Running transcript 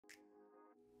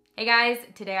Hey guys,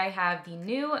 today I have the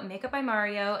new Makeup by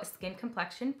Mario Skin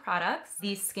Complexion products,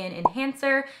 the Skin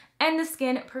Enhancer and the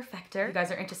Skin Perfector. If you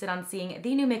guys are interested on seeing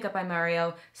the new Makeup by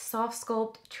Mario Soft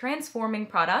Sculpt Transforming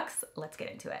products, let's get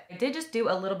into it. I did just do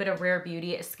a little bit of Rare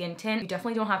Beauty skin tint. You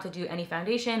definitely don't have to do any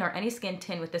foundation or any skin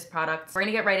tint with this product. We're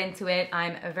gonna get right into it.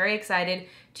 I'm very excited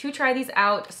to try these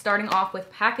out, starting off with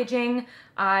packaging.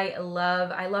 I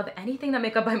love anything that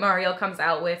Makeup by Mario comes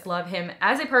out with. Love him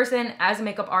as a person, as a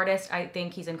makeup artist. I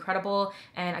think he's incredible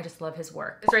and I just love his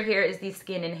work. This right here is the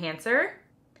Skin Enhancer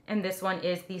and this one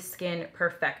is the Skin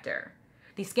Perfector.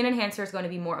 The Skin Enhancer is going to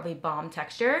be more of a balm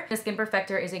texture. The Skin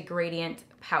Perfector is a gradient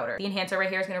powder. The Enhancer right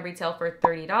here is going to retail for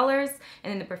 $30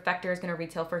 and then the Perfector is going to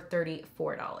retail for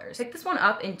 $34. Picked this one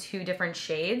up in two different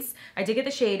shades. I did get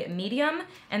the shade medium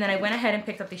and then I went ahead and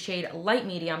picked up the shade light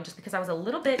medium just because I was a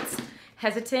little bit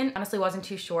hesitant. Honestly wasn't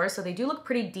too sure. So they do look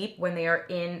pretty deep when they are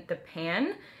in the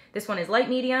pan. This one is light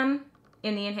medium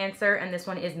in the Enhancer and this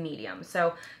one is medium.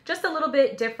 So just a little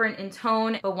bit different in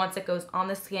tone, but once it goes on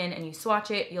the skin and you swatch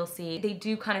it, you'll see they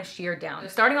do kind of sheer down. So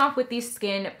starting off with the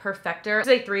Skin Perfector, it's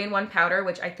a 3-in-1 powder,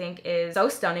 which I think is so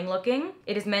stunning looking.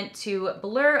 It is meant to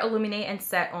blur, illuminate, and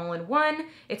set all in one.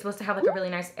 It's supposed to have like a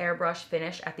really nice airbrush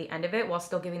finish at the end of it while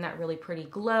still giving that really pretty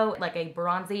glow, like a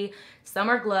bronzy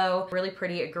summer glow, really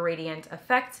pretty gradient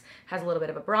effect. Has a little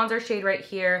bit of a bronzer shade right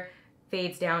here,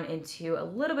 fades down into a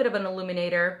little bit of an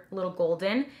illuminator, a little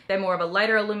golden, then more of a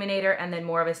lighter illuminator, and then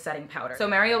more of a setting powder. So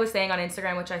Mario was saying on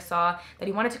Instagram, which I saw, that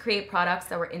he wanted to create products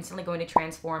that were instantly going to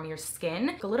transform your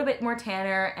skin. A little bit more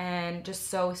tanner and just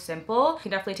so simple. You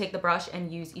can definitely take the brush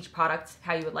and use each product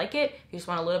how you would like it. If you just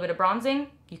want a little bit of bronzing,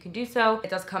 you can do so. It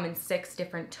does come in 6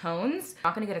 different tones.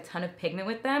 Not gonna get a ton of pigment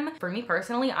with them. For me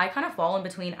personally, I kind of fall in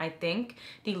between, I think,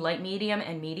 the light medium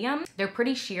and medium. They're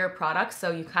pretty sheer products, so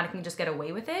you kind of can just get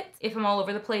away with it. If I'm all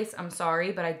over the place, I'm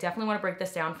sorry, but I definitely wanna break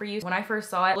this down for you. When I first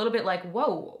saw it, a little bit like,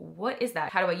 whoa, what is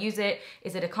that? How do I use it?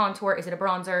 Is it a contour? Is it a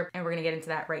bronzer? And we're gonna get into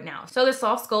that right now. So the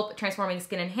Soft Sculpt Transforming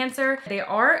Skin Enhancer, they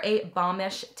are a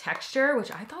balmish texture,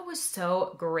 which I thought was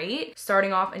so great.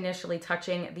 Starting off initially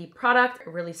touching the product,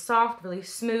 really soft, really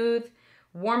smooth,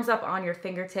 warms up on your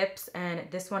fingertips, and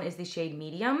this one is the shade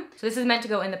medium. So this is meant to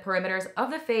go in the perimeters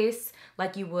of the face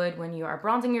like you would when you are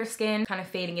bronzing your skin, kind of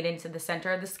fading it into the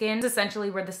center of the skin. It's essentially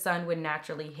where the sun would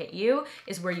naturally hit you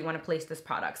is where you want to place this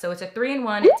product. So it's a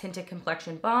 3-in-1 tinted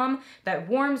complexion balm that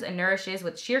warms and nourishes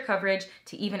with sheer coverage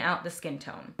to even out the skin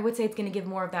tone. I would say it's going to give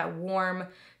more of that warm,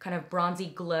 kind of bronzy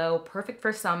glow, perfect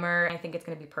for summer. I think it's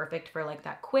gonna be perfect for like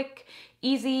that quick,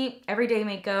 easy, everyday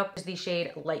makeup. Is the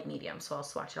shade light medium. So I'll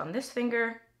swatch it on this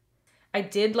finger. I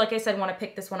did, like I said, wanna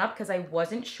pick this one up because I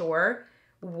wasn't sure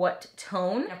what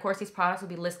tone. And of course, these products will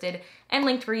be listed and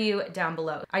linked for you down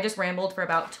below. I just rambled for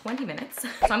about 20 minutes.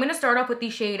 So I'm gonna start off with the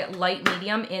shade light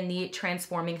medium in the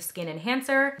Transforming Skin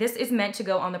Enhancer. This is meant to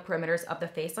go on the perimeters of the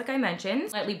face, like I mentioned.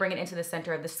 Slightly bring it into the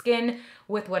center of the skin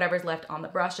with whatever's left on the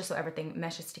brush, just so everything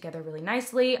meshes together really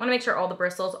nicely. I wanna make sure all the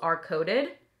bristles are coated.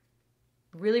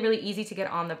 Really, really easy to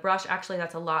get on the brush. Actually,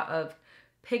 that's a lot of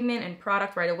pigment and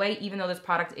product right away, even though this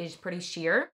product is pretty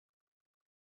sheer.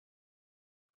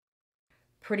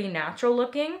 Pretty natural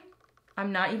looking.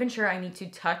 I'm not even sure I need to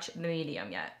touch the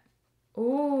medium yet.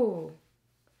 Ooh,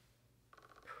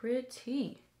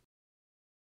 pretty.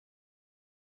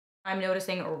 I'm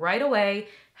noticing right away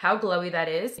how glowy that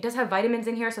is. It does have vitamins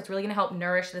in here, so it's really gonna help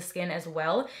nourish the skin as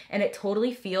well. And it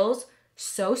totally feels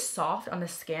so soft on the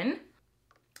skin.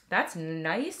 That's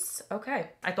nice. Okay.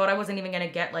 I thought I wasn't even gonna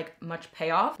get like much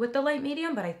payoff with the light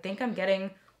medium, but I think I'm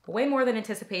getting way more than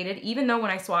anticipated, even though when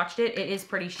I swatched it, it is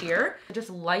pretty sheer. Just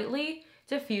lightly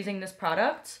diffusing this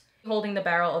product, holding the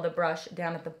barrel of the brush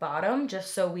down at the bottom,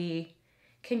 just so we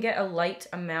can get a light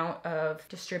amount of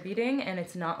distributing and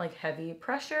it's not like heavy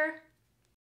pressure.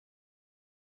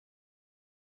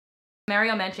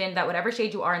 Mario mentioned that whatever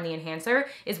shade you are in the Enhancer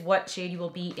is what shade you will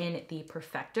be in the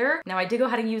Perfector. Now I did go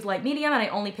ahead and use light medium and I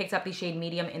only picked up the shade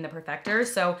medium in the Perfector.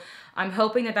 So I'm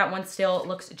hoping that that one still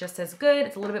looks just as good.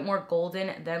 It's a little bit more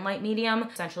golden than light medium.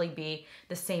 Essentially be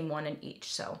the same one in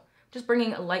each. So just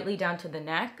bringing lightly down to the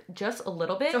neck, just a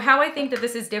little bit. So how I think that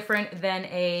this is different than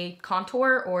a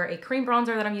contour or a cream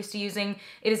bronzer that I'm used to using,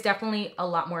 it is definitely a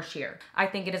lot more sheer. I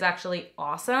think it is actually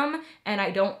awesome and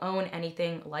I don't own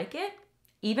anything like it.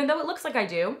 Even though it looks like I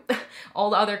do,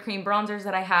 all the other cream bronzers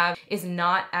that I have is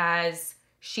not as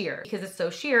sheer. Because it's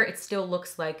so sheer, it still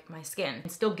looks like my skin.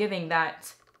 It's still giving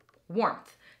that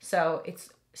warmth. So it's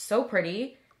so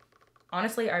pretty.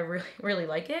 Honestly, I really, really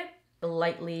like it.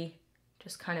 Lightly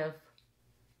just kind of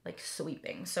like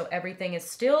sweeping. So everything is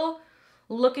still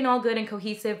looking all good and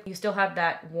cohesive. You still have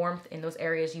that warmth in those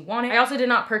areas you want it. I also did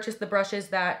not purchase the brushes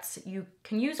that you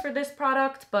can use for this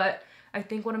product, but I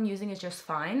think what I'm using is just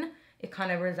fine. It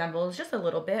kind of resembles just a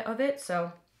little bit of it,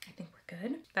 so I think we're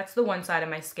good. That's the one side of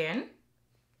my skin.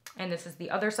 And this is the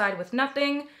other side with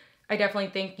nothing. I definitely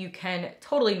think you can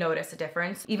totally notice a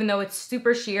difference. Even though it's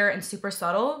super sheer and super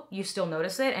subtle, you still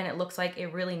notice it, and it looks like a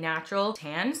really natural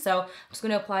tan. So I'm just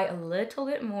gonna apply a little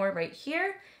bit more right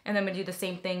here, and then I'm gonna do the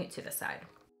same thing to the side.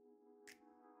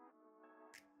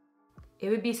 It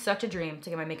would be such a dream to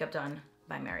get my makeup done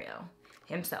by Mario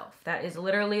himself. That is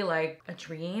literally like a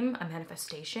dream, a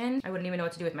manifestation. I wouldn't even know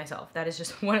what to do with myself. That is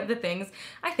just one of the things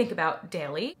I think about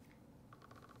daily.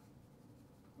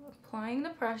 Applying the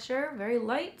pressure, very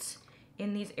light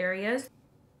in these areas.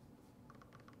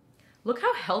 Look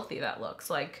how healthy that looks.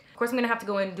 Like, of course I'm gonna have to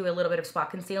go in and do a little bit of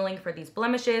spot concealing for these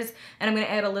blemishes, and I'm gonna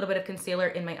add a little bit of concealer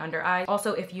in my under eye.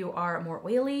 Also, if you are more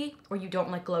oily or you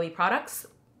don't like glowy products,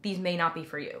 these may not be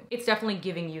for you. It's definitely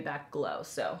giving you that glow,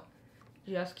 so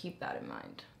just keep that in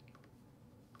mind.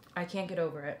 I can't get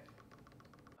over it.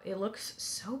 It looks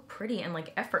so pretty and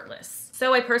like effortless.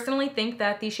 So I personally think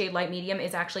that the shade light medium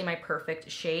is actually my perfect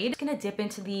shade. I'm just gonna dip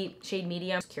into the shade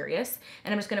medium, I'm curious,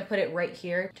 and I'm just gonna put it right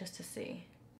here just to see.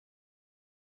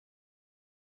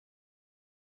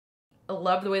 I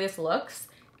love the way this looks.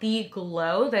 The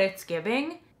glow that it's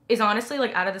giving is honestly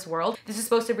like out of this world. This is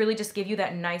supposed to really just give you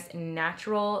that nice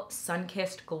natural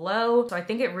sun-kissed glow. So I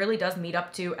think it really does meet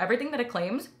up to everything that it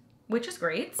claims, which is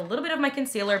great. A little bit of my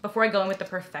concealer before I go in with the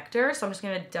Perfector. So I'm just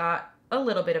gonna dot a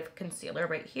little bit of concealer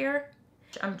right here.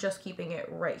 I'm just keeping it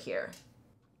right here.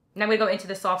 Now I'm gonna go into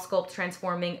the Soft Sculpt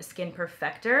Transforming Skin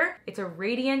Perfector. It's a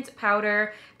radiant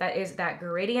powder that is that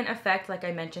gradient effect like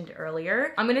I mentioned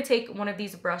earlier. I'm gonna take one of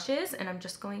these brushes and I'm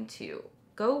just going to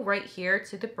go right here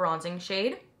to the bronzing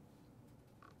shade.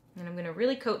 And I'm gonna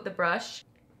really coat the brush.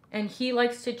 And he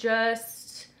likes to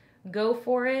just go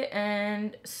for it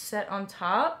and set on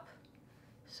top.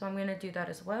 So I'm gonna do that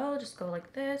as well. Just go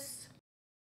like this.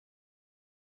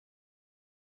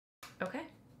 Okay,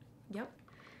 yep.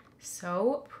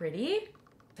 So pretty.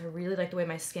 I really like the way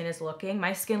my skin is looking.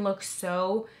 My skin looks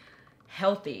so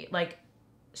healthy, like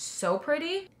so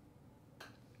pretty.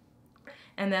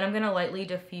 And then I'm gonna lightly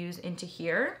diffuse into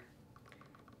here.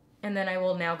 And then I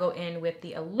will now go in with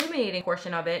the illuminating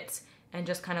portion of it and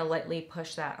just kind of lightly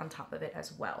push that on top of it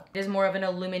as well. It is more of an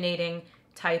illuminating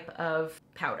type of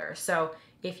powder. So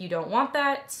if you don't want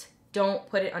that, don't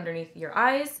put it underneath your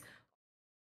eyes.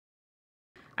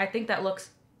 I think that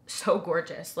looks so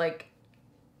gorgeous, like,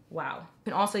 wow.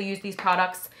 You can also use these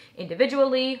products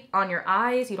individually on your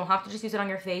eyes. You don't have to just use it on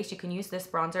your face. You can use this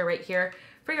bronzer right here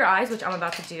for your eyes, which I'm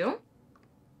about to do.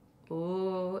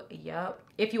 Ooh, yep.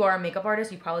 If you are a makeup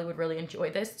artist, you probably would really enjoy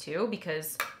this too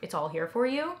because it's all here for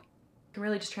you. You can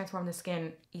really just transform the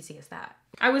skin easy as that.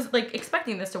 I was like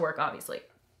expecting this to work, obviously,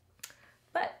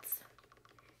 but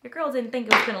your girl didn't think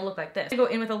it was gonna look like this. I go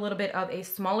in with a little bit of a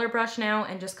smaller brush now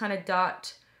and just kind of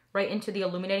dot right into the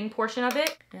illuminating portion of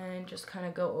it and just kind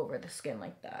of go over the skin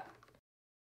like that.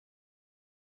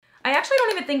 I actually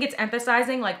don't even think it's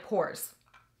emphasizing like pores.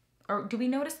 Or do we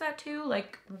notice that too?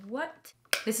 Like what?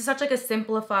 This is such like a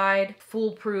simplified,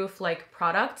 foolproof like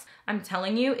product. I'm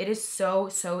telling you, it is so,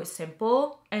 so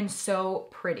simple and so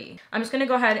pretty. I'm just gonna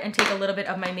go ahead and take a little bit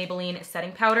of my Maybelline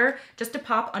setting powder just to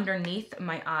pop underneath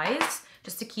my eyes,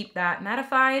 just to keep that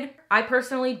mattified. I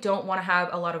personally don't wanna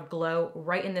have a lot of glow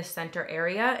right in this center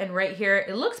area. And right here,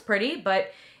 it looks pretty,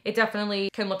 but it definitely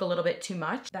can look a little bit too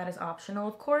much. That is optional,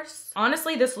 of course.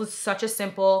 Honestly, this was such a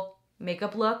simple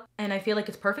makeup look, and I feel like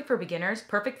it's perfect for beginners,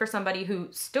 perfect for somebody who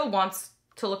still wants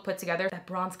to look put together. That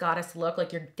bronze goddess look,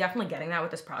 like you're definitely getting that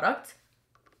with this product.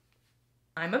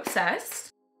 I'm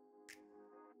obsessed.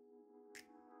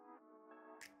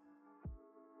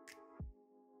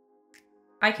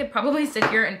 I could probably sit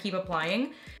here and keep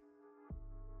applying.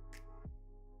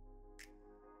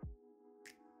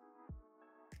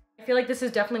 I feel like this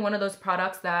is definitely one of those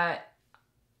products that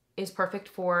is perfect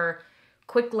for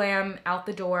quick glam, out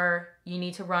the door, you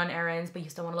need to run errands, but you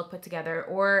still wanna look put together,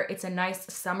 or it's a nice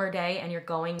summer day and you're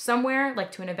going somewhere,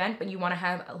 like to an event, but you wanna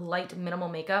have a light, minimal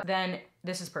makeup, then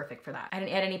this is perfect for that. I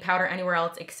didn't add any powder anywhere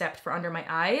else except for under my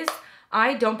eyes.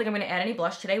 I don't think I'm gonna add any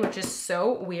blush today, which is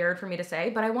so weird for me to say,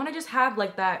 but I wanna just have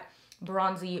like that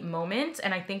bronzy moment,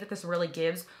 and I think that this really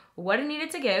gives what it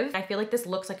needed to give. I feel like this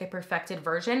looks like a perfected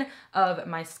version of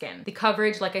my skin. The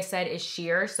coverage, like I said, is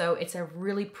sheer, so it's a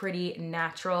really pretty,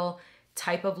 natural,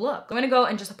 type of look. I'm gonna go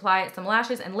and just apply some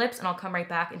lashes and lips, and I'll come right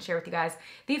back and share with you guys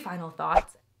the final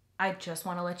thoughts. I just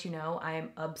wanna let you know I am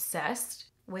obsessed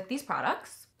with these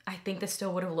products. I think this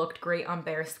still would have looked great on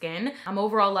bare skin. I'm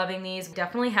overall loving these.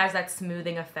 Definitely has that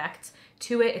smoothing effect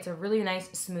to it. It's a really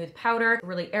nice smooth powder,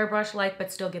 really airbrush-like,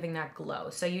 but still giving that glow.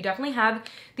 So you definitely have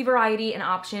the variety and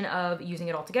option of using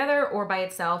it all together or by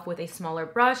itself with a smaller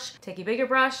brush. Take a bigger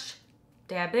brush,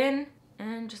 dab in,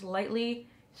 and just lightly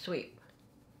sweep.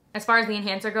 As far as the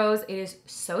enhancer goes, it is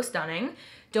so stunning.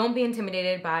 Don't be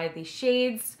intimidated by the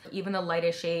shades, even the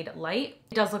lightest shade light.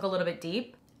 It does look a little bit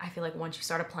deep. I feel like once you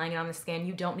start applying it on the skin,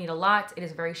 you don't need a lot. It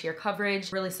is very sheer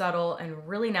coverage, really subtle and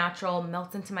really natural,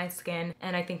 melts into my skin.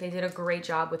 And I think they did a great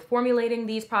job with formulating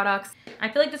these products. I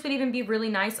feel like this would even be really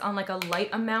nice on like a light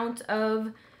amount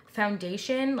of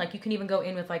foundation. Like you can even go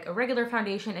in with like a regular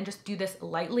foundation and just do this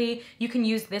lightly. You can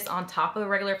use this on top of a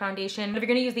regular foundation. But if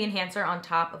you're gonna use the enhancer on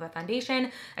top of a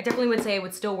foundation, I definitely would say it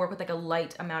would still work with like a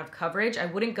light amount of coverage. I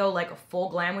wouldn't go like a full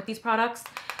glam with these products,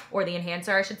 or the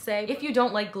enhancer, I should say. If you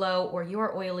don't like glow or you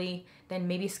are oily, then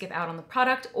maybe skip out on the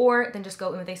product, or then just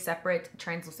go in with a separate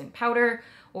translucent powder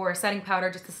or a setting powder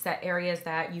just to set areas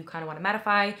that you kind of want to mattify.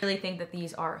 I really think that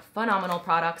these are phenomenal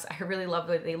products. I really love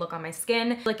the way they look on my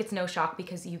skin. Like it's no shock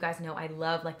because you guys know I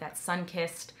love like that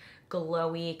sun-kissed,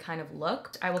 glowy kind of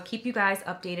look. I will keep you guys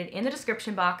updated in the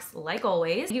description box like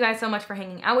always. Thank you guys so much for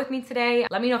hanging out with me today.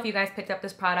 Let me know if you guys picked up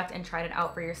this product and tried it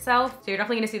out for yourself. So you're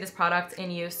definitely gonna see this product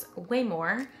in use way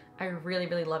more. I really,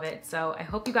 really love it. So I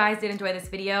hope you guys did enjoy this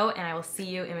video and I will see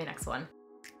you in my next one.